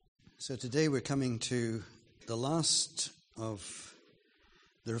So today we're coming to the last of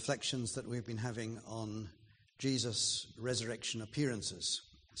the reflections that we've been having on Jesus' resurrection appearances.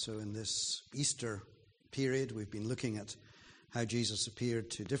 So in this Easter period, we've been looking at how Jesus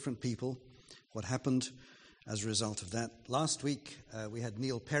appeared to different people, what happened as a result of that. Last week, we had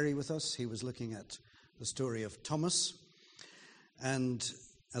Neil Perry with us. He was looking at the story of Thomas. And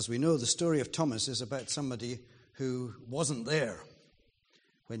as we know, the story of Thomas is about somebody who wasn't there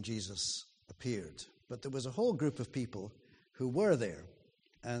when Jesus appeared. But there was a whole group of people who were there,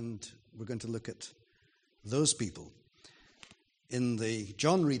 and we're going to look at those people. In the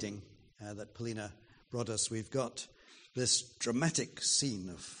John reading that Paulina brought us, we've got this dramatic scene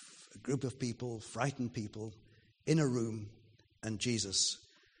of a group of people, frightened people, in a room, and Jesus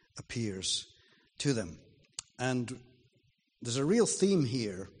appears to them. And there's a real theme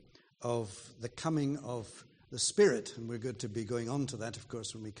here of the coming of the Spirit, and we're going to be going on to that, of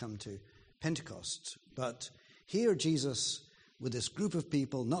course, when we come to Pentecost. But here Jesus, with this group of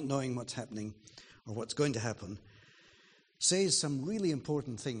people, not knowing what's happening or what's going to happen, says some really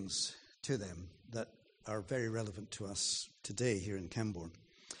important things to them that are very relevant to us today here in Camborne.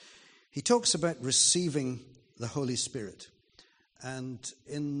 He talks about receiving the Holy Spirit. And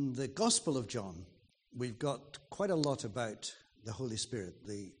in the Gospel of John, we've got quite a lot about the Holy Spirit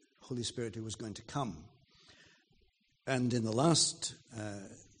who was going to come. And in the last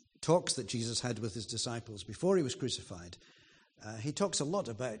talks that Jesus had with his disciples before he was crucified, he talks a lot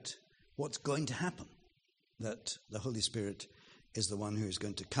about what's going to happen, that the Holy Spirit is the one who is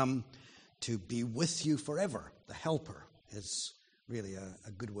going to come to be with you forever. The helper is really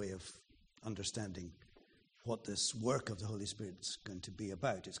a good way of understanding what this work of the Holy Spirit is going to be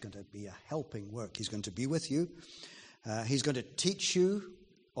about. It's going to be a helping work. He's going to be with you. He's going to teach you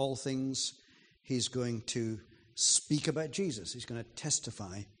all things. He's going to speak about Jesus. He's going to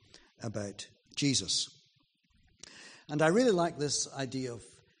testify about Jesus. And I really like this idea of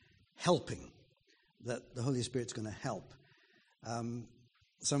helping, that the Holy Spirit's going to help.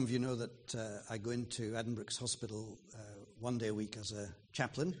 Some of you know that I go into Addenbrooke's Hospital one day a week as a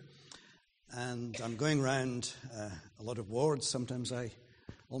chaplain, and I'm going around a lot of wards. Sometimes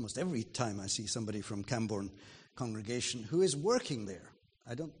almost every time I see somebody from Camborne congregation who is working there.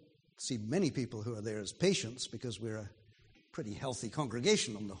 I don't see many people who are there as patients because we're a pretty healthy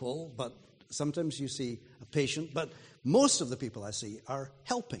congregation on the whole, but sometimes you see a patient, but most of the people I see are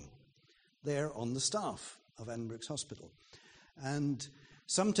helping. They're on the staff of Addenbrooke's Hospital. And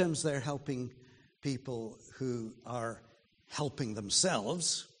sometimes they're helping people who are helping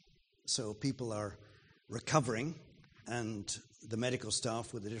themselves. So people are recovering, and the medical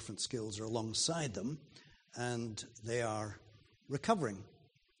staff with the different skills are alongside them, and they are recovering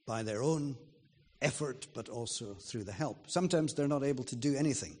by their own effort, but also through the help. Sometimes they're not able to do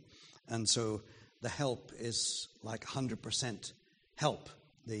anything, and so the help is like 100% help.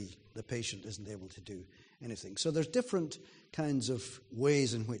 The patient isn't able to do anything. So there's different kinds of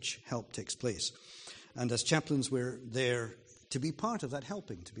ways in which help takes place. And as chaplains, we're there to be part of that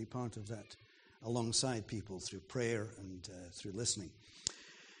helping, to be part of that alongside people through prayer and through listening.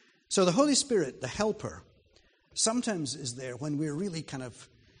 So the Holy Spirit, the helper, sometimes is there when we're really kind of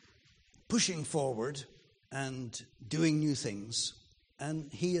pushing forward and doing new things,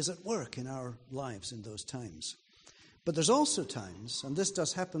 and he is at work in our lives in those times. But there's also times, and this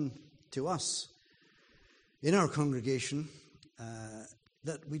does happen to us in our congregation,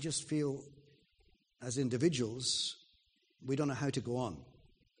 that we just feel as individuals we don't know how to go on.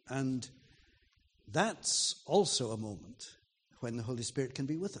 And that's also a moment when the Holy Spirit can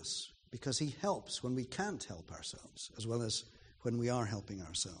be with us, because he helps when we can't help ourselves, as well as when we are helping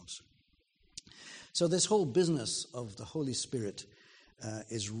ourselves. So this whole business of the Holy Spirit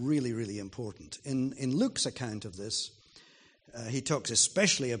is really, really important. In Luke's account of this, he talks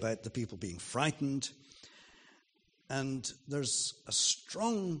especially about the people being frightened, and there's a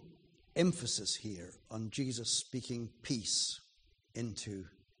strong emphasis here on Jesus speaking peace into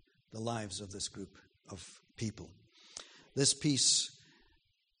the lives of this group of people. This peace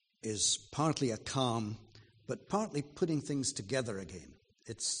is partly a calm, but partly putting things together again.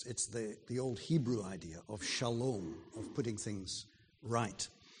 It's the old Hebrew idea of shalom, of putting things right.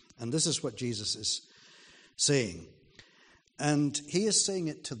 And this is what Jesus is saying. And he is saying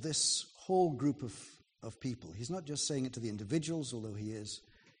it to this whole group of people. He's not just saying it to the individuals, although he is,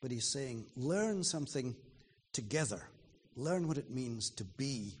 but he's saying, learn something together. Learn what it means to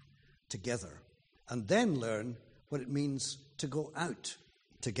be together. And then learn what it means to go out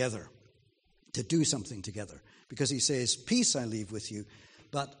together, to do something together. Because he says, peace I leave with you,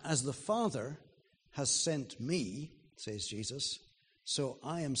 but as the Father has sent me, says Jesus, So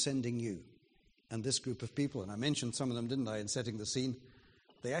I am sending you. And this group of people, and I mentioned some of them, didn't I, in setting the scene,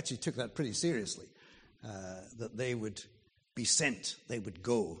 they actually took that pretty seriously, that they would be sent, they would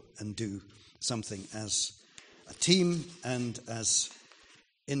go and do something as a team and as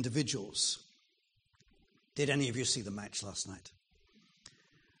individuals. Did any of you see the match last night?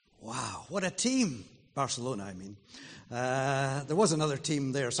 Wow, what a team! Barcelona, I mean. There was another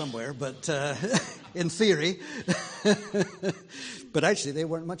team there somewhere, but in theory. But actually, they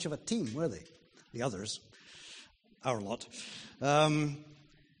weren't much of a team, were they? The others, our lot.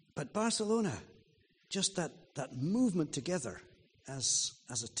 But Barcelona, just that movement together as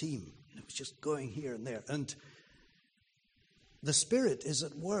a team. It was just going here and there. And the Spirit is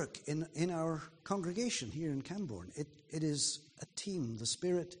at work in our congregation here in Camborne. It is a team. The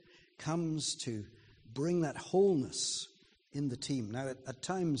Spirit comes to bring that wholeness in the team. Now, at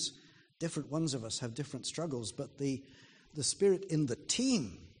times, different ones of us have different struggles, but the Spirit in the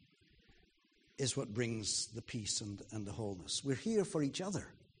team is what brings the peace and the wholeness. We're here for each other.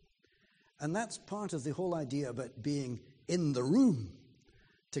 And that's part of the whole idea about being in the room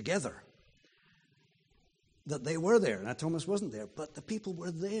together. That they were there. Now, Thomas wasn't there, but the people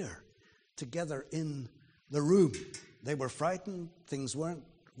were there together in the room. They were frightened. Things weren't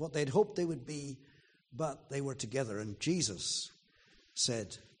what they'd hoped they would be, but they were together. And Jesus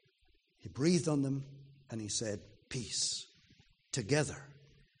said, he breathed on them and he said, peace, together.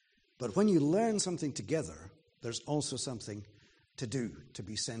 But when you learn something together, there's also something to do, to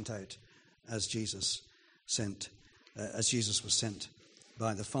be sent out as Jesus was sent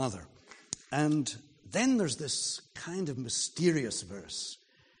by the Father. And then there's this kind of mysterious verse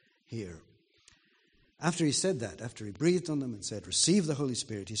here. After he said that, after he breathed on them and said, receive the Holy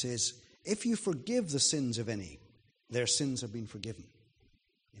Spirit, he says, if you forgive the sins of any, their sins have been forgiven.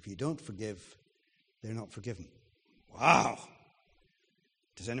 If you don't forgive, they're not forgiven. Wow!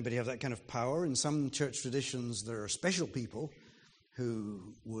 Does anybody have that kind of power? In some church traditions, there are special people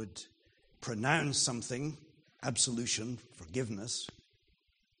who would pronounce something, absolution, forgiveness,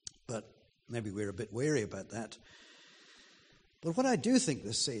 but maybe we're a bit wary about that. But what I do think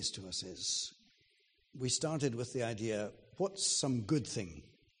this says to us is, we started with the idea, what's some good thing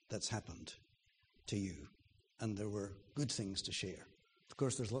that's happened to you? And there were good things to share. Of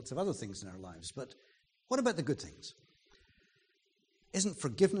course, there's lots of other things in our lives, but what about the good things? Isn't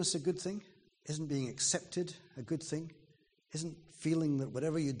forgiveness a good thing? Isn't being accepted a good thing? Isn't feeling that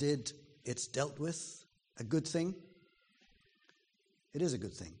whatever you did, it's dealt with a good thing? It is a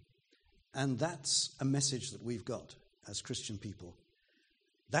good thing. And that's a message that we've got as Christian people.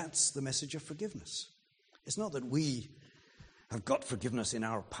 That's the message of forgiveness. It's not that we have got forgiveness in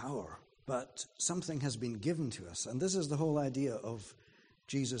our power, but something has been given to us. And this is the whole idea of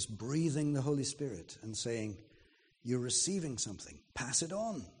Jesus breathing the Holy Spirit and saying, you're receiving something, pass it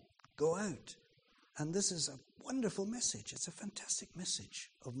on, go out. And this is a wonderful message. It's a fantastic message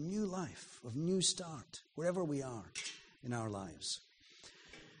of new life, of new start, wherever we are in our lives.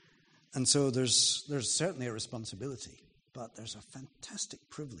 And so there's certainly a responsibility, but there's a fantastic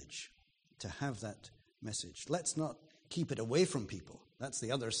privilege to have that message. Let's not keep it away from people. That's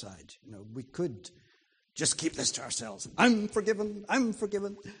the other side. We could just keep this to ourselves. I'm forgiven.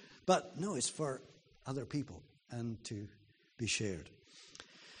 But no, it's for other people and to be shared.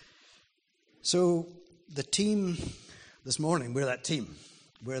 So the team this morning, we're that team.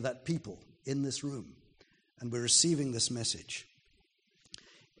 We're that people in this room. And we're receiving this message.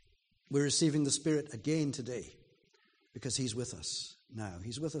 We're receiving the Spirit again today because he's with us now.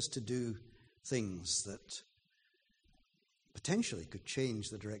 He's with us to do things that potentially could change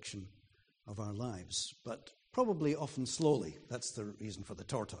the direction of our lives, but probably often slowly. That's the reason for the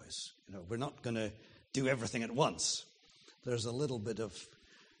tortoise. We're not going to do everything at once. There's a little bit of,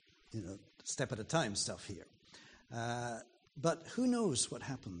 step at a time stuff here. But who knows what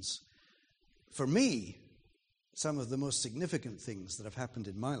happens? For me, some of the most significant things that have happened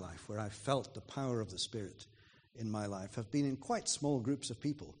in my life, where I've felt the power of the Spirit in my life, have been in quite small groups of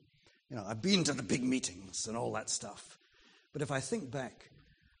people. I've been to the big meetings and all that stuff. But if I think back,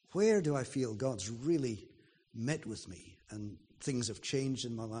 where do I feel God's really met with me and things have changed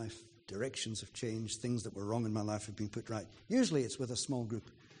in my life, directions have changed, things that were wrong in my life have been put right? Usually it's with a small group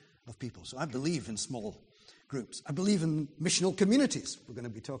of people. So I believe in small groups. I believe in missional communities. We're going to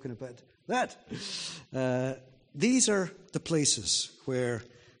be talking about that. These are the places where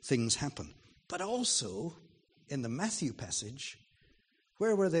things happen. But also, in the Matthew passage,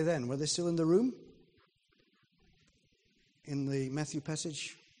 where were they then? Were they still in the room? In the Matthew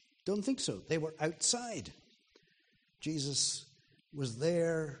passage? Don't think so. They were outside. Jesus was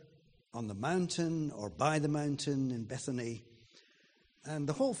there on the mountain or by the mountain in Bethany, And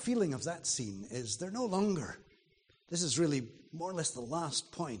the whole feeling of that scene is they're no longer, this is really more or less the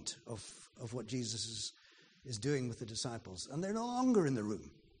last point of what Jesus is doing with the disciples. And they're no longer in the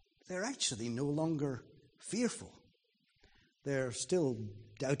room. They're actually no longer fearful. They're still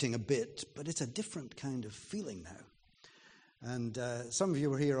doubting a bit, but it's a different kind of feeling now. And some of you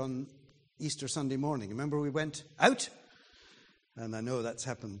were here on Easter Sunday morning. Remember we went out? And I know that's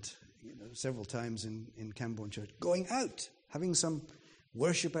happened several times in Camborne Church. Going out, having some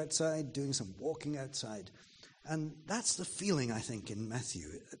worship outside, doing some walking outside. And that's the feeling, I think, in Matthew.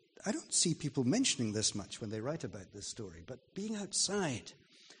 I don't see people mentioning this much when they write about this story, but being outside.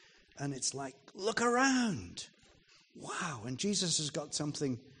 And it's like, look around. Wow. And Jesus has got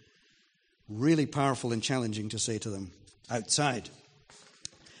something really powerful and challenging to say to them outside.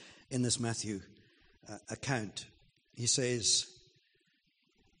 In this Matthew account, he says,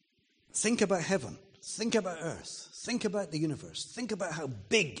 think about heaven, think about earth, think about the universe, think about how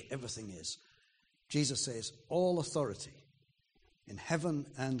big everything is. Jesus says, all authority in heaven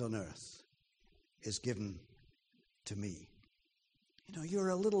and on earth is given to me. You're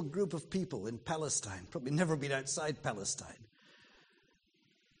a little group of people in Palestine, probably never been outside Palestine.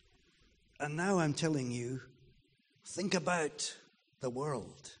 And now I'm telling you, think about the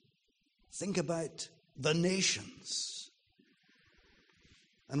world. Think about the nations.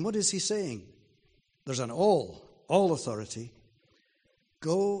 And what is he saying? There's an all authority.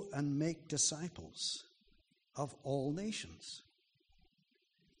 Go and make disciples of all nations.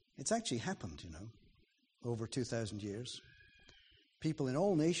 It's actually happened, over 2,000 years. People in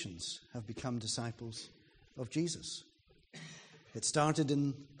all nations have become disciples of Jesus. It started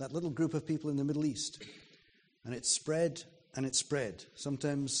in that little group of people in the Middle East. And it spread and it spread.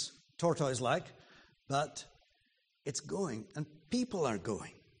 Sometimes tortoise-like, but it's going. And people are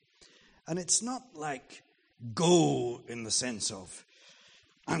going. And it's not like go in the sense of,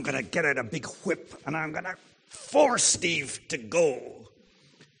 I'm going to get out a big whip and I'm going to force Steve to go.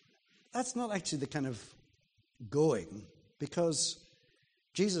 That's not actually the kind of going, because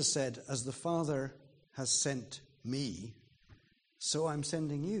Jesus said, as the Father has sent me, so I'm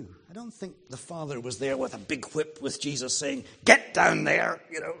sending you. I don't think the Father was there with a big whip with Jesus saying, get down there.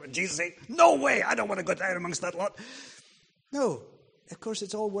 And Jesus saying, no way, I don't want to go down amongst that lot. No, of course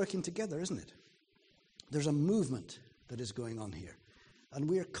it's all working together, isn't it? There's a movement that is going on here. And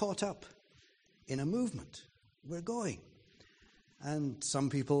we're caught up in a movement. We're going. And some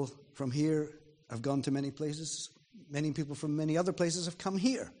people from here have gone to many places. Many people from many other places have come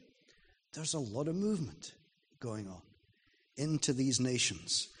here. There's a lot of movement going on into these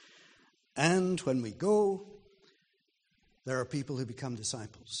nations. And when we go, there are people who become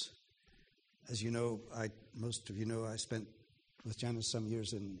disciples. As you know, most of you know, I spent with Janice some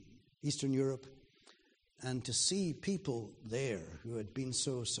years in Eastern Europe. And to see people there who had been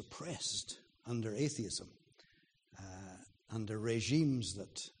so suppressed under atheism, under regimes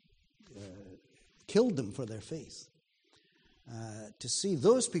that killed them for their faith, to see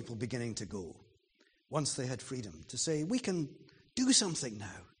those people beginning to go once they had freedom, to say, we can do something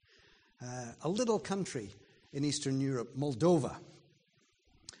now. A little country in Eastern Europe, Moldova.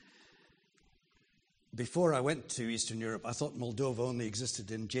 Before I went to Eastern Europe, I thought Moldova only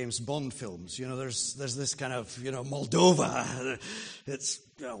existed in James Bond films. There's this kind of, Moldova. It's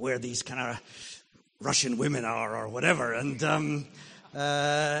where these kind of Russian women are or whatever. And then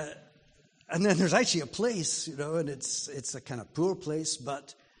there's actually a place, and it's a kind of poor place,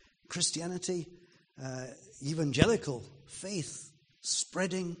 but Christianity, evangelical faith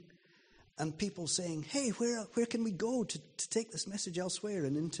spreading, and people saying, hey, where can we go to take this message elsewhere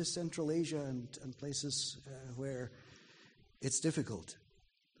and into Central Asia and places where it's difficult?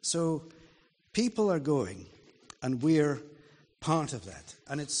 So people are going, and we're part of that.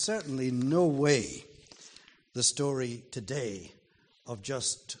 And it's certainly no way the story today of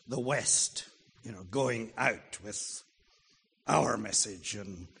just the West, going out with our message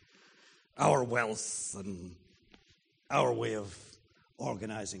and our wealth and our way of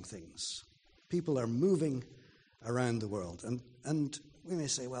organizing things. People are moving around the world. And we may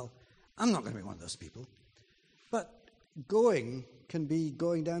say, well, I'm not going to be one of those people. But going can be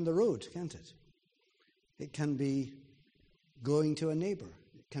going down the road, can't it? It can be going to a neighbor.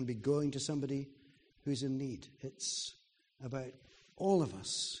 It can be going to somebody who's in need. It's about all of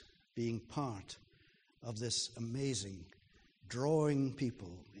us being part of this amazing, drawing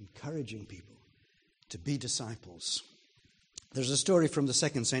people, encouraging people to be disciples. There's a story from the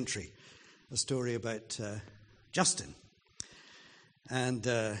 2nd century, a story about Justin. And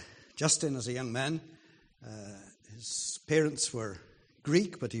Justin, as a young man, his parents were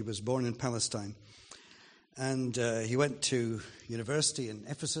Greek, but he was born in Palestine. And he went to university in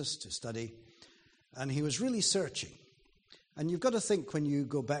Ephesus to study, and he was really searching. And you've got to think, when you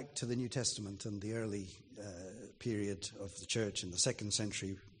go back to the New Testament and the early period of the church in the 2nd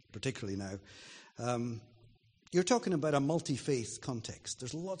century, particularly now, you're talking about a multi-faith context.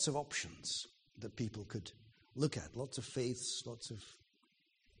 There's lots of options that people could look at, lots of faiths, lots of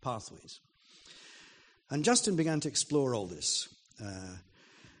pathways. And Justin began to explore all this.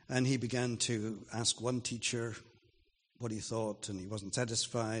 And he began to ask one teacher what he thought, and he wasn't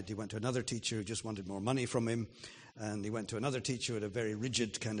satisfied. He went to another teacher who just wanted more money from him. And he went to another teacher with a very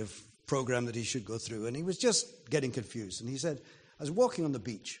rigid kind of program that he should go through. And he was just getting confused. And he said, I was walking on the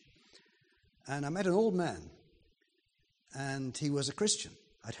beach, and I met an old man, and he was a Christian.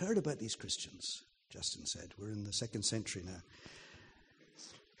 I'd heard about these Christians, Justin said. We're in the 2nd century now.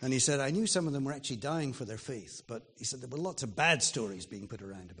 And he said, I knew some of them were actually dying for their faith, but he said there were lots of bad stories being put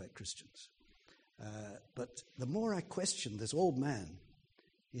around about Christians. But the more I questioned this old man,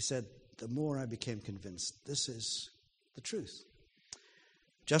 he said, the more I became convinced this is the truth.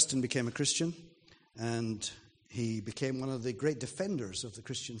 Justin became a Christian, and he became one of the great defenders of the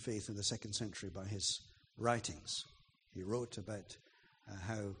Christian faith in the 2nd century by his writings. He wrote about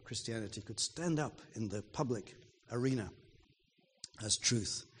how Christianity could stand up in the public arena as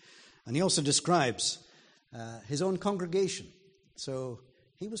truth. And he also describes his own congregation. So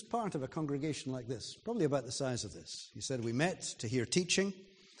he was part of a congregation like this, probably about the size of this. He said, we met to hear teaching.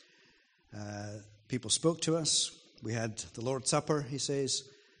 People spoke to us. We had the Lord's Supper, he says,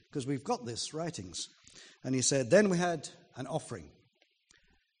 because we've got this writings. And he said, then we had an offering.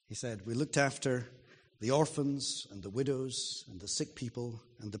 He said, we looked after the orphans and the widows and the sick people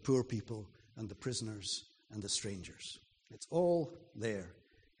and the poor people and the prisoners and the strangers. It's all there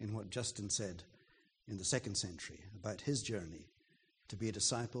in what Justin said in the 2nd century about his journey to be a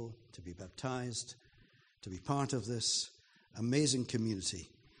disciple, to be baptized, to be part of this amazing community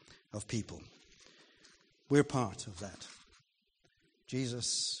of people. We're part of that.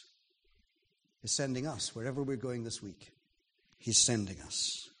 Jesus is sending us wherever we're going this week. He's sending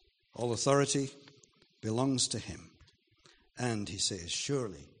us. All authority belongs to him. And he says,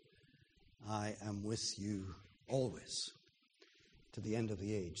 surely I am with you always to the end of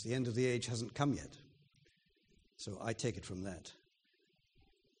the age. The end of the age hasn't come yet. So I take it from that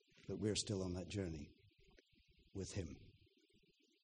we're still on that journey with him.